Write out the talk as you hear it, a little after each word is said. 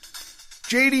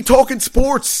JD talking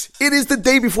sports. It is the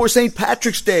day before St.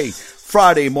 Patrick's Day,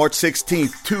 Friday, March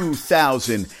 16th,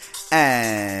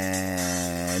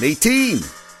 2018.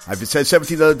 I've said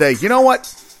 17 the other day. You know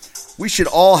what? We should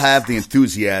all have the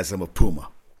enthusiasm of Puma.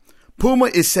 Puma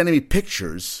is sending me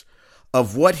pictures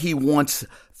of what he wants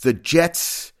the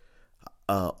Jets'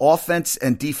 offense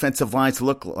and defensive lines to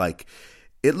look like.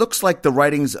 It looks like the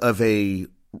writings of a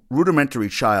rudimentary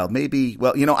child. Maybe,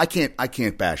 well, you know, I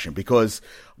can't bash him because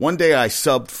one day I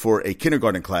subbed for a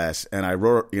kindergarten class and I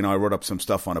wrote up some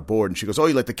stuff on a board and she goes, "Oh,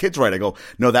 you let the kids write?" I go,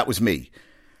 "No, that was me."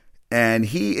 And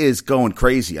he is going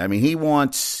crazy. I mean, he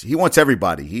wants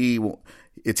everybody.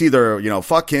 It's either, you know,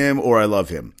 fuck him or I love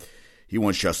him. He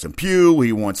wants Justin Pugh.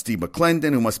 He wants Steve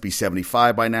McClendon, who must be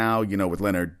 75 by now, you know, with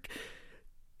Leonard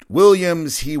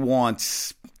Williams. He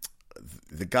wants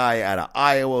the guy out of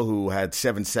Iowa who had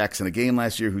 7 sacks in a game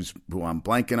last year, who I'm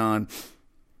blanking on.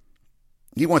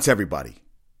 He wants everybody.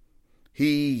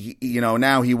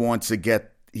 Now he wants to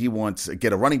get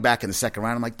a running back in the second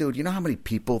round. I'm like, dude, you know how many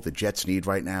people the Jets need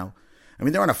right now? I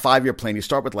mean, they're on a 5-year plan. You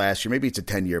start with last year. Maybe it's a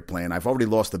 10-year plan. I've already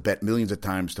lost the bet millions of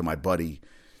times to my buddy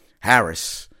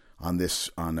Harris on this.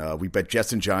 We bet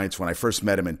Jets and Giants when I first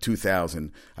met him in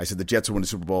 2000. I said the Jets will win the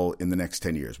Super Bowl in the next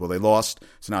 10 years. Well, they lost,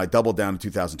 so now I doubled down in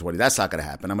 2020. That's not going to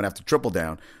happen. I'm going to have to triple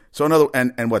down. So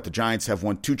the Giants have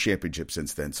won 2 championships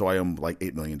since then, so I owe them like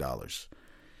 $8 million.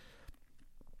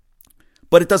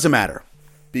 But it doesn't matter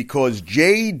because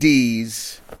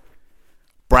JD's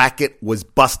bracket was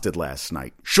busted last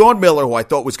night. Sean Miller, who I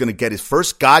thought was going to get his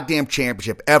first goddamn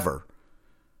championship ever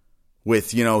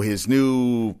with, you know, his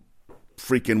new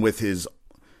freaking with his,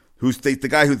 the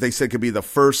guy who they said could be the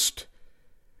first.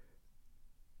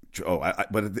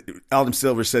 But Adam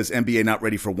Silver says NBA not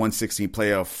ready for 1/16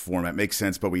 playoff format. Makes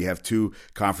sense, but we have 2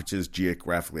 conferences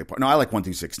geographically apart. No, I like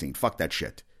 1/16. Fuck that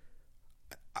shit.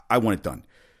 I want it done.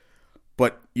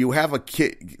 But you have the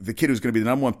kid who's going to be the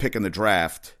number 1 pick in the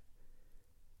draft.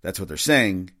 That's what they're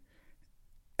saying.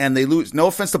 And they lose. No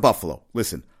offense to Buffalo.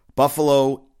 Listen,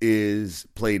 Buffalo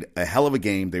played a hell of a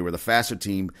game. They were the faster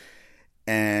team.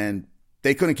 And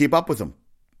they couldn't keep up with them.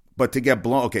 But to get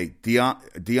blown, okay,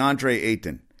 DeAndre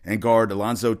Ayton and guard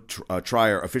Alonzo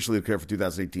Trier officially declared for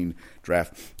 2018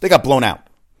 draft. They got blown out.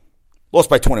 Lost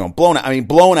by 21. Blown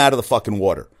out of the fucking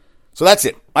water. So that's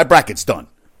it. My bracket's done.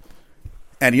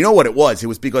 And you know what it was? It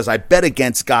was because I bet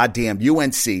against goddamn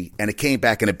UNC and it came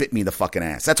back and it bit me in the fucking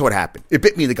ass. That's what happened. It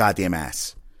bit me in the goddamn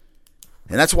ass.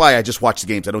 And that's why I just watch the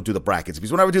games. I don't do the brackets.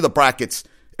 Because whenever I do the brackets,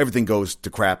 everything goes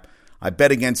to crap. I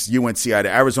bet against UNC. I had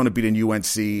Arizona beating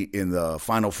UNC in the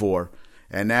Final Four.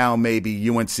 And now maybe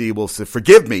UNC will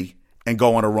forgive me and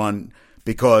go on a run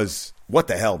because what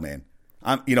the hell, man?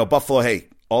 Buffalo, hey,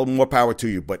 all more power to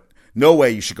you. But no way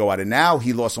you should go out. And now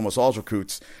he lost almost all his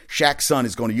recruits. Shaq's son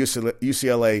is going to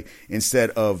UCLA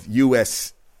instead of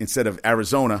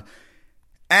Arizona.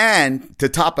 And to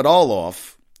top it all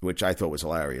off, which I thought was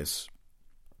hilarious,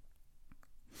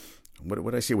 what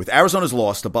did I say? With Arizona's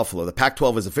loss to Buffalo, the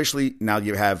Pac-12 is officially, now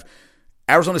you have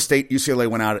Arizona State, UCLA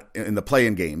went out in the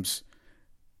play-in games.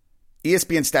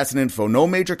 ESPN Stats and Info, no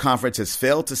major conference has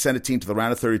failed to send a team to the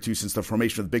round of 32 since the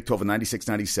formation of the Big 12 in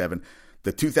 96-97.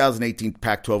 The 2018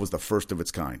 Pac-12 was the first of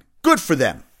its kind. Good for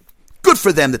them. Good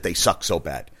for them that they suck so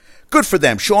bad. Good for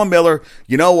them. Sean Miller,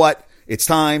 you know what? It's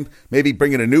time. Maybe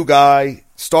bring in a new guy.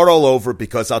 Start all over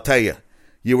because I'll tell you,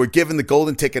 you were given the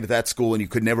golden ticket at that school and you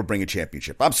could never bring a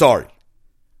championship. I'm sorry.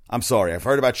 I've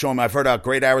heard about Sean. I've heard how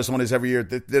great Arizona is every year.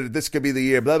 This could be the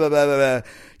year. Blah, blah, blah, blah, blah.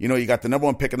 You know, you got the number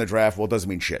 1 pick in the draft. Well, it doesn't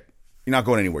mean shit. You're not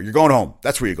going anywhere. You're going home.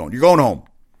 That's where you're going. You're going home.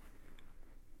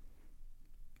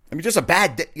 I mean, just a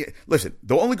bad day. Listen,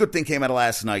 the only good thing came out of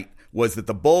last night was that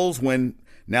the Bulls win.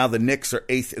 Now the Knicks are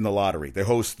 8th in the lottery. They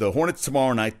host the Hornets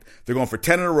tomorrow night. They're going for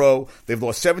 10 in a row. They've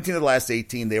lost 17 of the last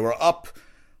 18. They were up,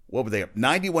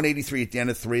 91-83 at the end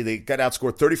of 3. They got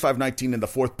outscored 35-19 in the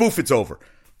 4th. Boof, it's over.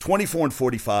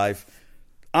 24-45.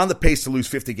 On the pace to lose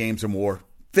 50 games or more.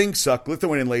 Things suck.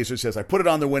 Lithuanian Laser says, I put it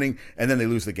on, they're winning, and then they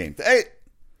lose the game. Hey,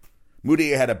 Moody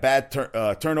had a bad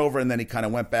turnover, and then he kind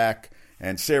of went back.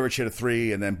 And Saric hit a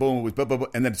 3, and then boom, it was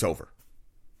and then it's over.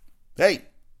 Hey,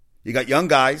 you got young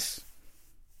guys,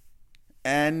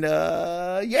 and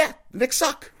the Knicks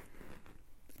suck.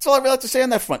 That's all I really have to say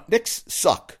on that front. Knicks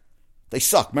suck. They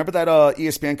suck. Remember that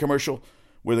ESPN commercial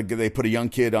where they put a young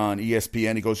kid on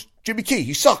ESPN? He goes, Jimmy Key,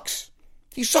 he sucks.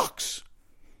 He sucks.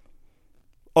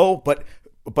 Oh, but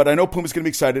I know Puma's going to be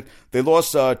excited. They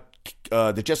lost, the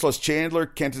Jets lost Chandler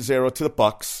Cantanzaro to the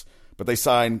Bucks. But they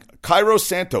signed Cairo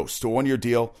Santos to a 1-year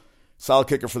deal. Solid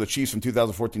kicker for the Chiefs from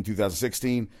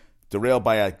 2014-2016. Derailed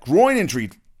by a groin injury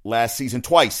last season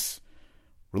twice.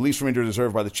 Released from injury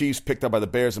reserve by the Chiefs, picked up by the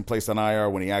Bears, and placed on IR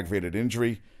when he aggravated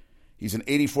injury. He's an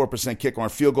 84% kicker on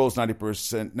field goals,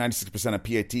 96% on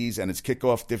PATs, and his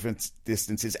kickoff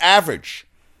distance is average.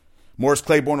 Morris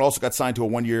Claiborne also got signed to a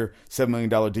 1-year, $7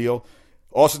 million deal.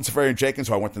 Austin Seferian-Jenkins,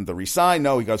 who I want them to re-sign.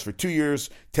 No, he goes for 2 years,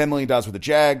 $10 million with the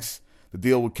Jags. The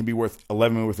deal can be worth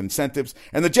 $11 million with incentives.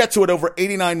 And the Jets, who had over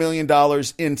 $89 million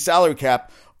in salary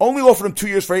cap, only offered him 2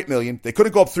 years for $8 million. They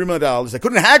couldn't go up $3 million. They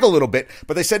couldn't haggle a little bit,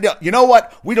 but they said, you know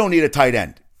what? We don't need a tight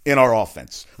end in our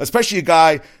offense, especially a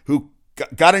guy who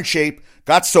got in shape,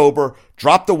 got sober,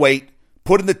 dropped the weight,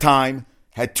 put in the time,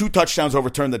 had 2 touchdowns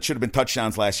overturned that should have been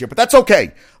touchdowns last year. But that's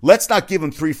okay. Let's not give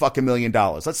him $3 million.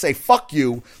 Let's say, fuck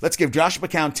you. Let's give Josh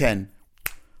McCown 10.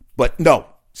 But no,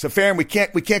 Seferian, we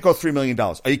can't go $3 million.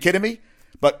 Are you kidding me?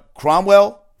 But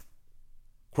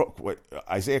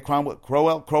Isaiah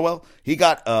Crowell, he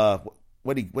got,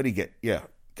 what did he get? Yeah,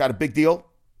 got a big deal.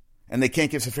 And they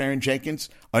can't give Seferian-Jenkins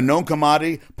a known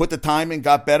commodity, put the time in,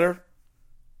 got better.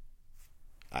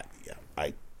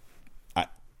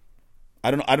 I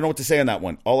don't know what to say on that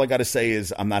one. All I got to say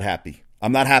is I'm not happy.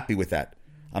 I'm not happy with that.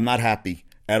 I'm not happy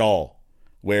at all.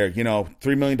 Where,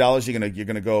 $3 million, you're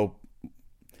gonna go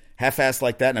half-assed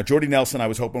like that. Now, Jordy Nelson, I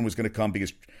was hoping was going to come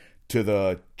because to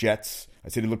the Jets. I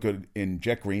said he looked good in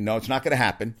jet green. No, it's not going to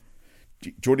happen.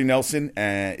 Jordy Nelson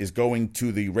is going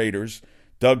to the Raiders.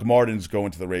 Doug Martin's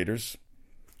going to the Raiders.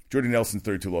 Jordy Nelson,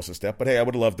 32, lost a step. But hey, I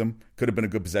would have loved him. Could have been a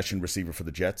good possession receiver for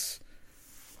the Jets.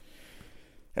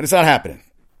 And it's not happening.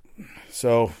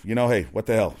 So, hey, what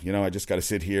the hell? I just got to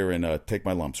sit here and take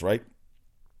my lumps, right?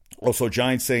 Also,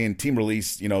 Giants saying team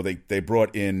release, they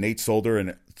brought in Nate Solder,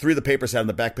 and 3 of the papers had on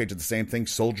the back page of the same thing,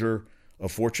 Soldier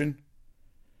of Fortune.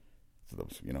 So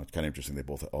it's kind of interesting. They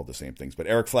both all the same things. But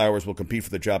Eric Flowers will compete for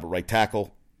the job at right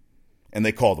tackle, and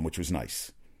they called him, which was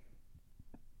nice.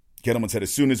 Gettleman said,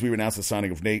 as soon as we announced the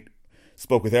signing of Nate,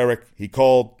 spoke with Eric. He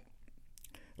called.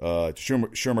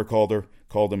 Shermer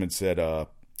called him and said,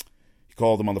 he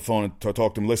called him on the phone and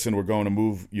talked to him. Listen, we're going to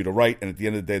move you to right. And at the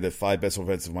end of the day, the 5 best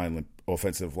offensive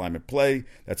linemen play.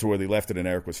 That's where they left it, and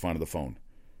Eric was fine on the phone.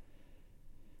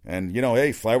 And,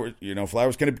 hey, Flowers,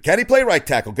 can he play right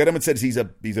tackle? Gettleman said he's a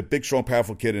big, strong,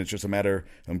 powerful kid, and it's just a matter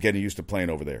of him getting used to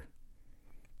playing over there.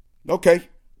 Okay,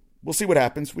 we'll see what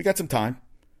happens. We got some time.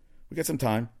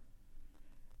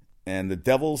 And the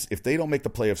Devils, if they don't make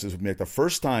the playoffs, this would be the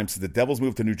first time since the Devils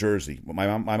moved to New Jersey.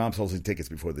 My mom sold me tickets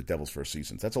before the Devils' first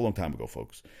season. That's a long time ago,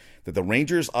 folks. That the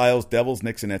Rangers, Isles, Devils,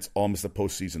 Knicks, and Nets all missed the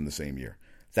postseason the same year.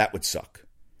 That would suck.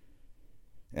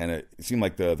 And it seemed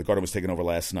like the Garden was taken over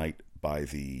last night by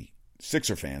the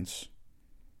Sixer fans.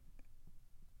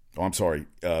 Oh, I'm sorry.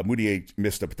 Moutier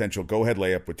missed a potential go-ahead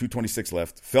layup with 2:26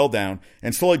 left, fell down,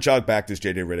 and slowly jogged back as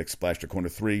J.J. Redick splashed a corner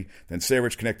 3. Then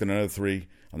Sarich connected another 3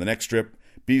 on the next strip.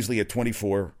 Beasley had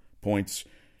 24 points.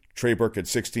 Trey Burke had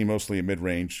 16, mostly at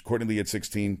mid-range. Courtney Lee had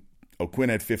 16. O'Quinn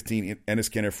had 15. Ennis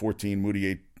Kanter 14.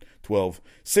 Moutier 12.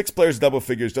 6 players double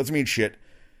figures. Doesn't mean shit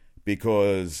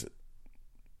because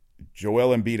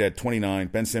Joel Embiid had 29.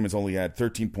 Ben Simmons only had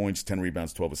 13 points, 10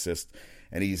 rebounds, 12 assists.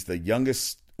 And he's the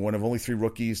youngest, one of only 3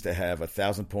 rookies to have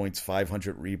 1,000 points,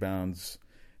 500 rebounds,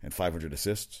 and 500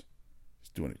 assists. He's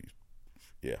doing it.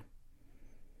 Yeah.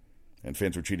 And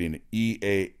fans were treating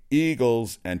EA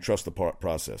Eagles and trust the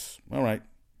process. All right.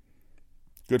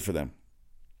 Good for them.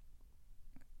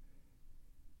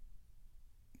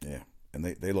 Yeah. And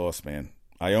they lost, man.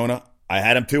 Iona, I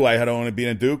had him too. I had Iona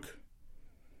beating Duke.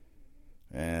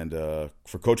 And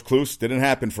for Coach Kluse, didn't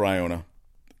happen for Iona.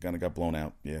 Kind of got blown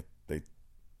out. Yeah, they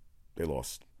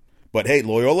lost. But hey,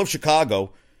 Loyola of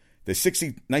Chicago, the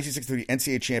 1963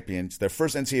 NCAA champions, their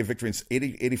first NCAA victory since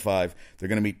 85. They're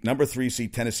going to meet number 3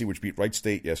 seed Tennessee, which beat Wright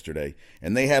State yesterday.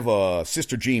 And they have a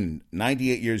sister Jean,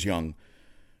 98 years young.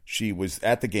 She was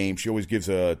at the game. She always gives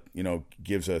a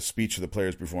speech to the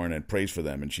players beforehand and prays for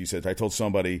them. And she said, I told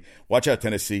somebody, watch out,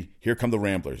 Tennessee. Here come the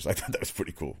Ramblers. I thought that was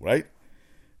pretty cool, right?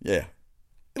 Yeah.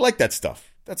 You like that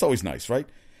stuff. That's always nice, right?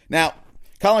 Now,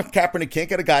 Colin Kaepernick can't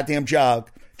get a goddamn job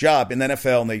in the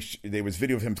NFL, and there was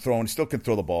video of him throwing. Still can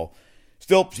throw the ball.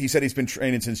 Still, he said he's been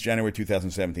training since January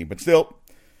 2017. But still,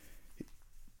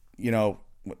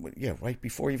 right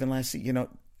before even last season,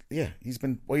 he's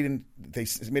been waiting. They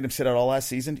made him sit out all last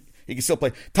season. He can still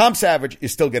play. Tom Savage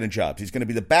is still getting jobs. He's going to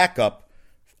be the backup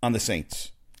on the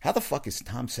Saints. How the fuck is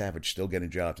Tom Savage still getting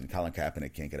jobs and Colin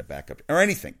Kaepernick can't get a backup or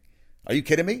anything? Are you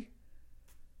kidding me?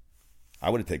 I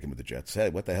would have taken him with the Jets. Hey,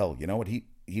 what the hell? You know what?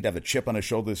 He'd have a chip on his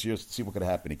shoulder this year to see what could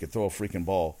happen. He could throw a freaking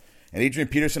ball. And Adrian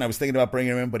Peterson, I was thinking about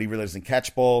bringing him in, but he really doesn't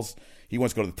catch balls. He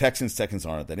wants to go to the Texans. Texans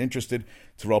aren't that interested.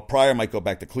 Terrell Pryor might go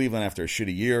back to Cleveland after a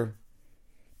shitty year,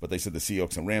 but they said the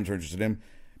Seahawks and Rams are interested in him.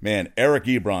 Man, Eric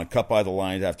Ebron cut by the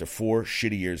Lions after 4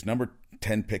 shitty years. Number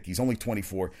 10 pick. He's only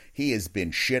 24. He has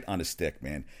been shit on a stick,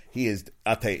 man.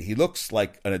 I'll tell you, he looks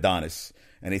like an Adonis.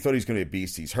 And they thought he was going to be a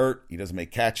beast. He's hurt. He doesn't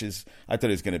make catches. I thought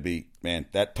he was going to be, man,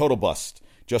 that total bust.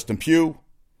 Justin Pugh,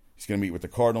 he's going to meet with the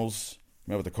Cardinals.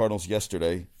 Met with the Cardinals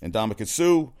yesterday. And Ndamukong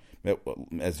Suh,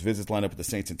 as visits line up with the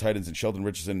Saints and Titans. And Sheldon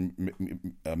Richardson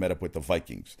met up with the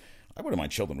Vikings. I wouldn't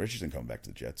mind Sheldon Richardson coming back to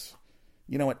the Jets.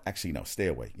 You know what? Actually, no, stay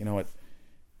away. You know what?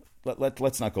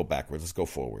 Let's not go backwards. Let's go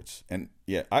forwards. And,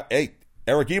 yeah,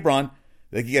 Eric Ebron,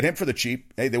 they could get him for the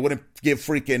cheap. Hey, they wouldn't give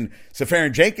freaking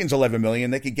Safarian Jenkins $11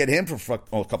 million. They could get him for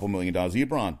a couple $1 million.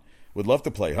 Ebron would love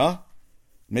to play, huh?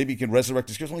 Maybe he can resurrect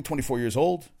his career. He's only 24 years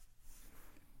old.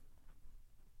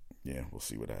 Yeah, we'll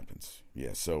see what happens.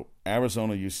 Yeah, so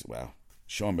Arizona, wow.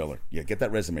 Sean Miller. Yeah, get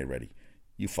that resume ready.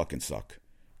 You fucking suck.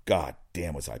 God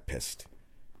damn, was I pissed.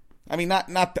 I mean,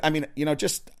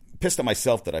 just pissed at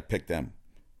myself that I picked them.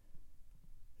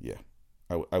 Yeah,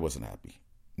 I wasn't happy.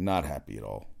 Not happy at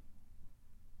all.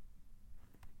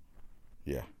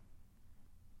 Yeah.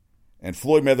 And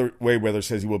Floyd Mayweather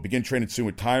says he will begin training soon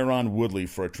with Tyron Woodley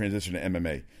for a transition to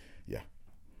MMA. Yeah.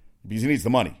 Because he needs the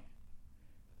money.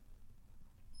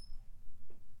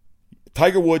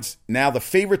 Tiger Woods, now the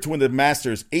favorite to win the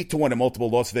Masters, 8-1 at multiple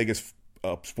Las Vegas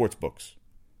sports books.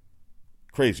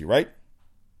 Crazy, right?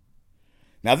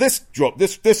 Now this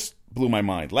blew my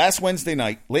mind. Late Wednesday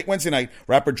night,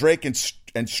 rapper Drake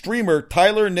and streamer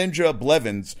Tyler Ninja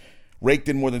Blevins raked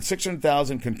in more than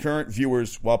 600,000 concurrent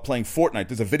viewers while playing Fortnite.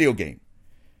 There's a video game.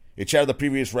 It shattered the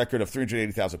previous record of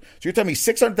 380,000. So you're telling me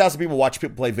 600,000 people watch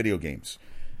people play video games.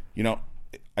 You know,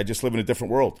 I just live in a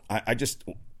different world. I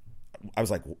was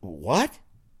like, what?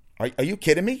 Are you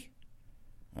kidding me?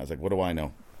 I was like, what do I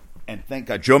know? And thank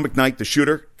God, Joe McKnight, the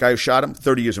shooter, guy who shot him,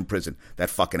 30 years in prison. That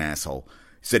fucking asshole.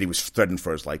 He said he was threatened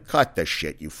for his life. Cut the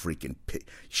shit, you freaking pig.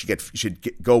 You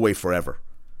should go away forever.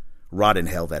 Rot in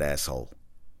hell, that asshole.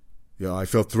 Yeah, I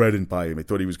felt threatened by him. I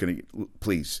thought he was going to...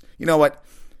 Please. You know what?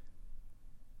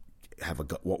 Have a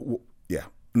gun. Yeah.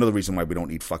 Another reason why we don't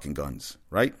need fucking guns,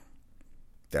 right?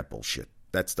 That bullshit.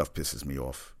 That stuff pisses me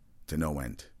off to no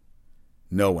end.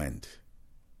 No end.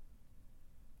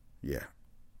 Yeah.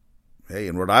 Hey,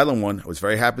 in Rhode Island won. I was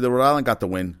very happy that Rhode Island got the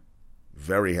win.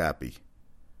 Very happy.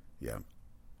 Yeah.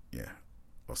 Yeah.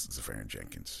 Austin Safarian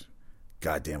Jenkins.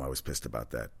 Goddamn, I was pissed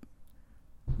about that.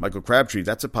 Michael Crabtree,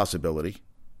 that's a possibility.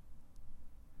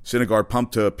 Syndergaard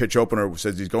pumped to pitch opener,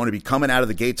 says he's going to be coming out of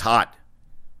the gates hot,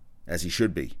 as he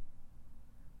should be.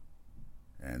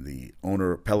 And the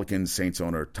owner, Pelicans, Saints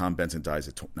owner, Tom Benson dies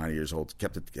at 90 years old.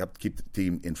 Keep the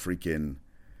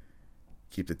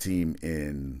team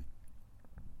in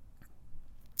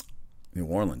New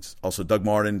Orleans. Also, Doug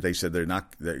Martin, they said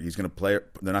he's going to play.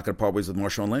 They're not going to part ways with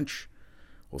Marshawn Lynch.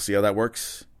 We'll see how that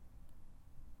works.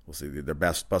 We'll see. They're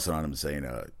busting on him, saying,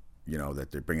 that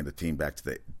they're bringing the team back to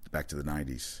the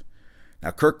 90s.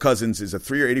 Now, Kirk Cousins is a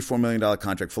 3-year, $84 million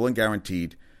contract, full and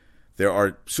guaranteed. There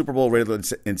are Super Bowl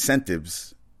rated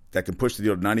incentives that can push the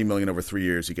deal to $90 million over 3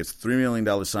 years. He gets a $3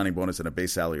 million signing bonus and a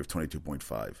base salary of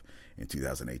 $22.5 in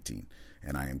 2018.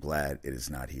 And I am glad it is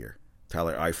not here.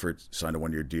 Tyler Eifert signed a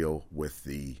 1-year deal with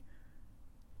the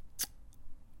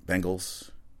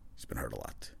Bengals. He's been hurt a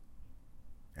lot.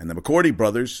 And the McCourty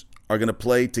brothers are going to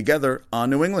play together on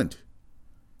New England.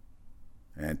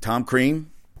 And Tom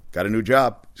Crean got a new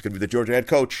job. He's going to be the Georgia head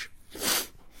coach.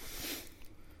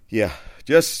 Yeah,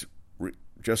 just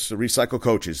recycle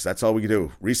coaches. That's all we can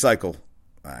do. Recycle.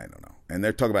 I don't know. And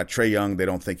they're talking about Trae Young. They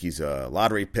don't think he's a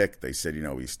lottery pick. They said,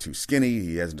 he's too skinny.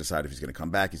 He hasn't decided if he's going to come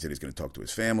back. He said he's going to talk to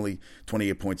his family.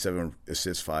 28.7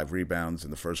 assists, 5 rebounds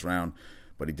in the first round.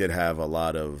 But he did have a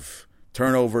lot of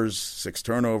turnovers, 6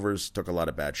 turnovers, took a lot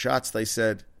of bad shots, they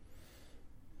said.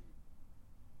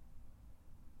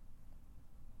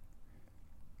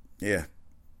 Yeah.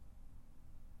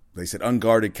 They said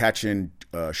unguarded, catch and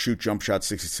shoot jump shot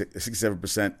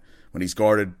 67%. When he's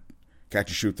guarded, catch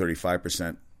and shoot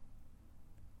 35%.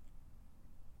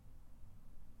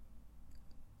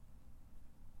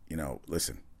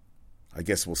 Listen, I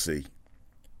guess we'll see.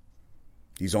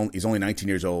 He's only 19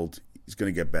 years old. He's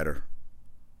going to get better.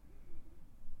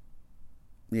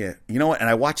 Yeah. You know what? And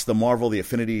I watched the Marvel, the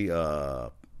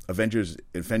Avengers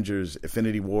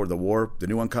Infinity War, the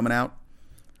new one coming out.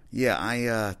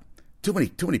 Yeah, too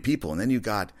many people, and then you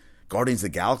got Guardians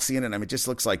of the Galaxy in it. I mean, it just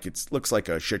looks like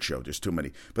a shit show. Just too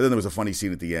many. But then there was a funny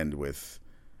scene at the end with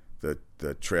the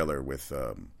trailer with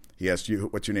he asked you,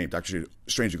 "What's your name?" Doctor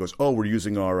Strange goes, "Oh, we're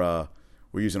using our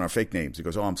fake names." He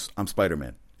goes, "Oh, I'm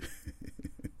Spider-Man,"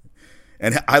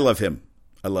 and I love him.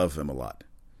 I love him a lot.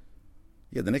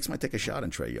 Yeah, the Knicks might take a shot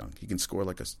on Trae Young. He can score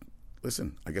like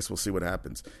listen, I guess we'll see what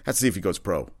happens. Have to see if he goes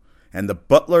pro. And the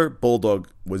Butler Bulldog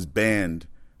was banned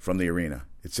from the arena.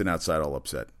 It's sitting outside all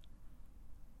upset.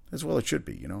 As well it should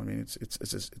be, you know. I mean,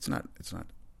 it's not.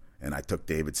 And I took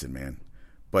Davidson, man.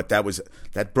 But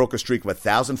that broke a streak of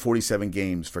 1,047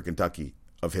 games for Kentucky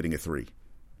of hitting a three.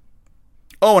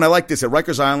 Oh, and I like this. At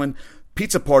Rikers Island,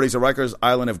 pizza parties at Rikers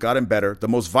Island have gotten better. The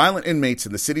most violent inmates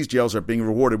in the city's jails are being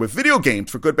rewarded with video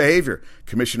games for good behavior.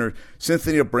 Commissioner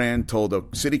Cynthia Brand told a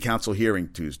city council hearing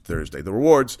Thursday. The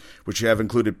rewards, which have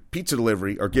included pizza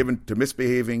delivery, are given to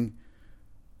misbehaving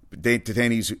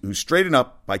detainees who straighten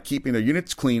up by keeping their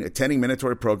units clean, attending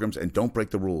mandatory programs, and don't break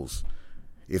the rules.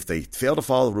 If they fail to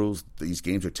follow the rules, these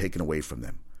games are taken away from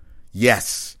them.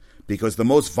 Yes, because the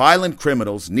most violent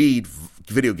criminals need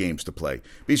video games to play.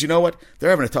 Because you know what? They're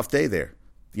having a tough day there.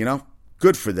 You know?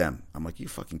 Good for them. I'm like, you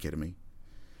fucking kidding me?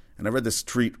 And I read this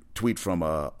tweet from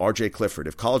R.J. Clifford.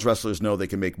 If college wrestlers know they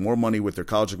can make more money with their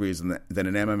college degrees than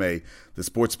in MMA, the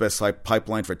sports best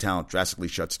pipeline for talent drastically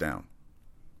shuts down.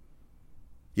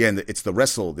 Yeah, and it's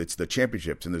the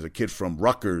championships. And there's a kid from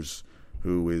Rutgers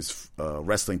who is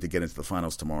wrestling to get into the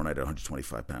finals tomorrow night at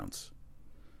 125 pounds.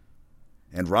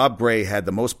 And Rob Gray had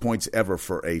the most points ever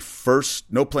for a first.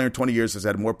 No player in 20 years has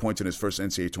had more points in his first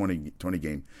NCAA 20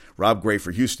 game. Rob Gray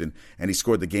for Houston, and he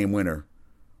scored the game winner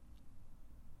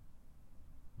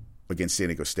against San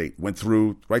Diego State. Went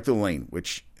through right to the lane,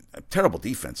 which terrible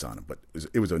defense on him, but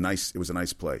it was a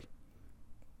nice play.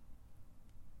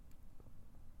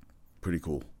 Pretty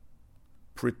cool.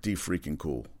 Pretty freaking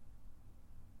cool.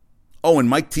 Oh, and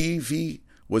Mike TV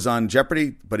was on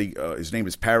Jeopardy, but his name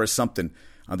is Paris something.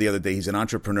 On the other day, he's an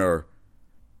entrepreneur.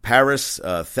 Paris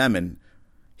Themin.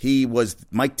 He was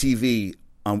Mike TV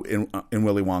in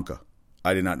Willy Wonka.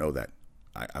 I did not know that.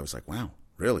 I was like, wow,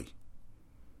 really?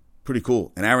 Pretty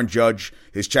cool. And Aaron Judge,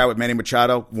 his chat with Manny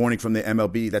Machado, warning from the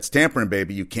MLB. That's tampering,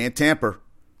 baby. You can't tamper.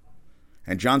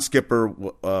 And John Skipper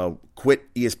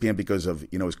quit ESPN because of,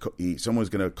 someone was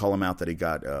going to call him out that he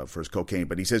got for his cocaine.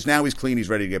 But he says now he's clean. He's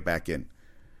ready to get back in.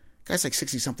 Guy's like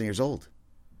 60-something years old.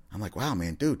 I'm like, wow,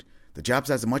 man, dude. The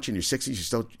job's as much in your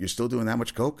 60s. You're still doing that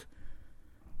much coke?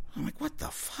 I'm like, what the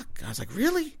fuck? I was like,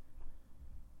 really?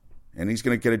 And he's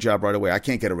going to get a job right away. I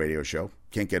can't get a radio show.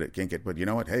 Can't get it. But you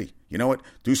know what? Hey, you know what?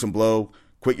 Do some blow.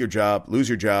 Quit your job. Lose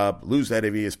your job. Lose that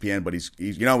of ESPN. But he's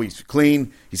he's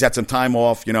clean. He's had some time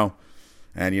off.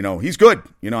 And he's good.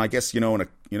 I guess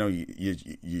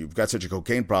you've got such a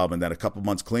cocaine problem that a couple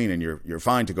months clean and you're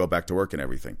fine to go back to work and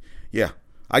everything. Yeah,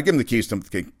 I'd give him the keys to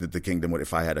the kingdom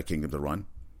if I had a kingdom to run.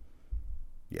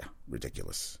 Yeah,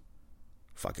 ridiculous,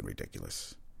 fucking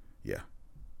ridiculous. Yeah,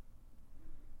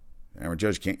 Aaron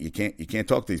Judge you can't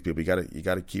talk to these people. You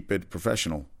gotta keep it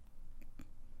professional.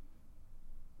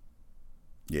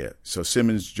 Yeah, so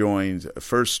Simmons joins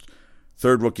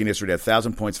third rookie in history to have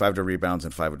 1,000 points, 500 rebounds,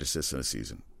 and 500 assists in a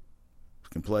season.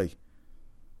 Can play.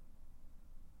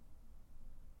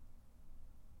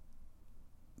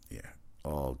 Yeah,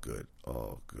 all good.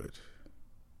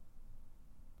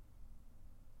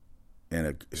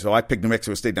 And so I picked New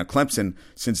Mexico State. Now Clemson,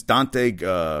 since Dante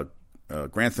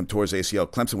Grantham tore his ACL,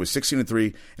 Clemson was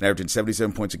 16-3 and averaging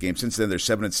 77 points a game. Since then, they're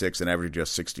 7-6 and averaging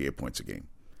just 68 points a game.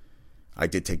 I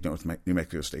did take New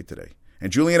Mexico State today.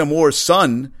 And Juliana Moore's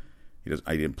son,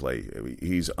 I didn't play.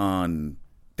 He's on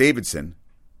Davidson.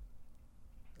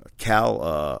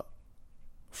 Cal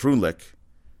Frunlich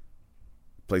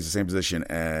plays the same position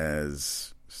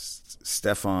as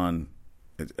Steph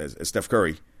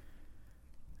Curry.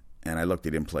 And I looked, he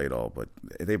didn't play at all, but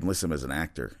they've listed him as an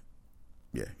actor.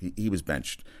 Yeah, he was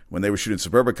benched. When they were shooting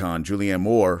Suburbicon, Julianne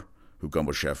Moore, who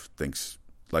Gumbo Chef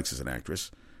likes as an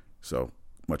actress, so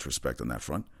much respect on that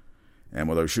front. And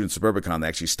when they were shooting Suburbicon, they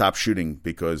actually stopped shooting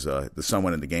because the sun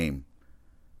went in the game.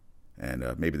 And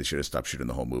maybe they should have stopped shooting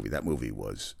the whole movie. That movie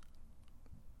was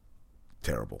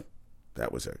terrible.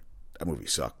 That movie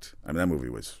sucked. I mean, that movie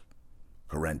was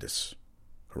horrendous.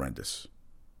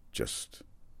 Just...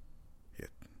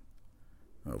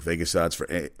 Vegas odds for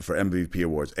MVP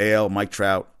awards. AL, Mike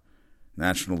Trout.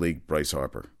 National League, Bryce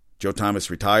Harper. Joe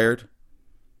Thomas retired.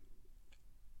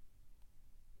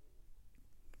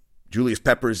 Julius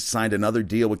Peppers signed another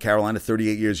deal with Carolina,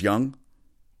 38 years young.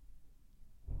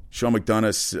 Sean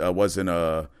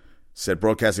McDonough said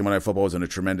broadcasting Monday Night Football wasn't a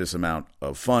tremendous amount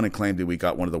of fun and claimed that we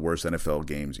got one of the worst NFL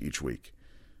games each week.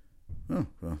 Oh,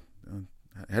 well,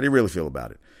 how do you really feel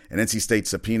about it? And NC State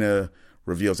subpoena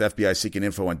reveals FBI seeking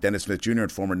info on Dennis Smith Jr.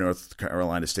 and former North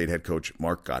Carolina State head coach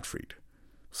Mark Gottfried.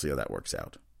 We'll see how that works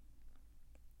out.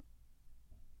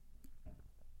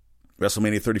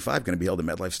 WrestleMania 35 going to be held at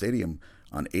MetLife Stadium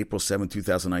on April 7,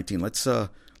 2019. Let's get a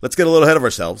little ahead of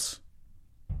ourselves.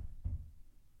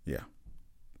 Yeah.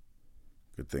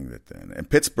 Good thing that then. And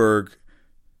Pittsburgh,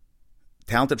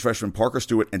 talented freshman Parker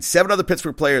Stewart and 7 other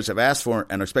Pittsburgh players have asked for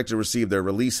and are expected to receive their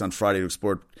release on Friday to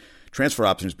explore transfer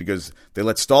options because they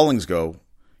let Stallings go,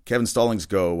 Kevin Stallings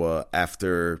go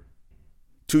after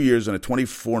 2 years on a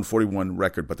 24-41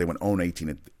 record, but they went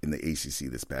 0-18 in the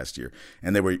ACC this past year.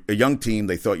 And they were a young team.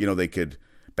 They thought, they could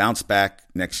bounce back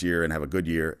next year and have a good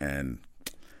year. And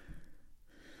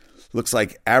looks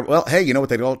like, well, hey, you know what?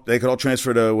 They could all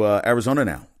transfer to Arizona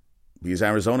now because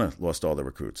Arizona lost all their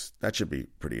recruits. That should be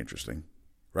pretty interesting,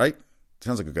 right?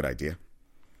 Sounds like a good idea.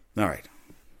 All right.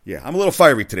 Yeah, I'm a little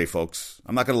fiery today, folks.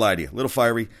 I'm not going to lie to you. A little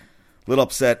fiery, a little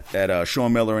upset at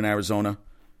Sean Miller in Arizona.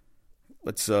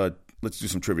 Let's do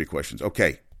some trivia questions.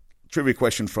 Okay, trivia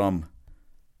question from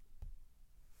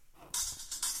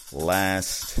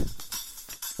last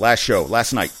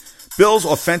night. Bills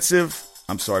offensive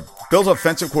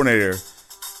coordinator.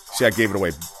 See, I gave it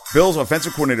away. Bills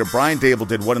offensive coordinator Brian Dable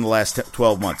did what in the last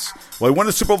 12 months? Well, he won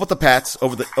the Super Bowl with the Pats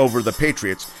over the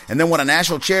Patriots, and then won a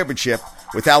national championship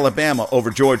with Alabama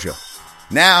over Georgia.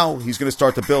 Now he's going to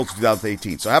start the Bills in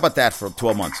 2018. So how about that for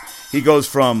 12 months? He goes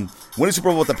from winning Super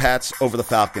Bowl with the Pats over the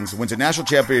Falcons, wins a national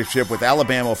championship with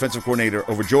Alabama offensive coordinator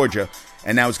over Georgia,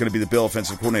 and now he's going to be the Bill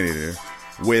offensive coordinator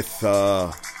with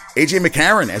A.J.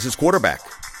 McCarron as his quarterback.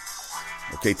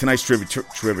 Okay, tonight's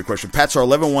trivia question. Pats are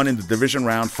 11-1 in the division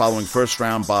round following first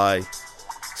round bye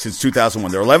since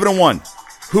 2001. They're 11-1.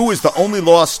 Who is the only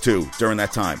loss to during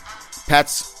that time?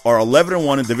 Pats are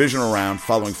 11-1 in divisional round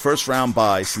following first round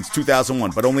bye since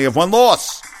 2001, but only have one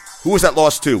loss. Who was that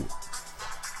loss to? And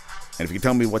if you can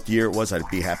tell me what year it was, I'd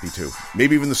be happy to.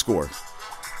 Maybe even the score.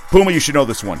 Puma, you should know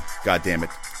this one. God damn it.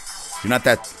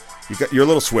 You're a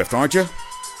little swift, aren't you?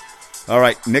 All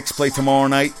right, Knicks play tomorrow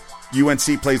night.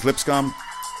 UNC plays Lipscomb.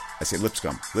 I say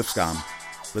Lipscomb.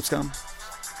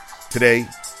 Today,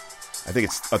 I think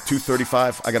it's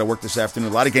 2:35. I got to work this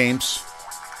afternoon. A lot of games.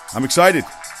 I'm excited.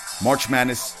 March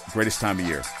Madness, greatest time of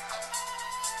year.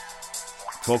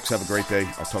 Folks, have a great day.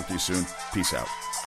 I'll talk to you soon. Peace out.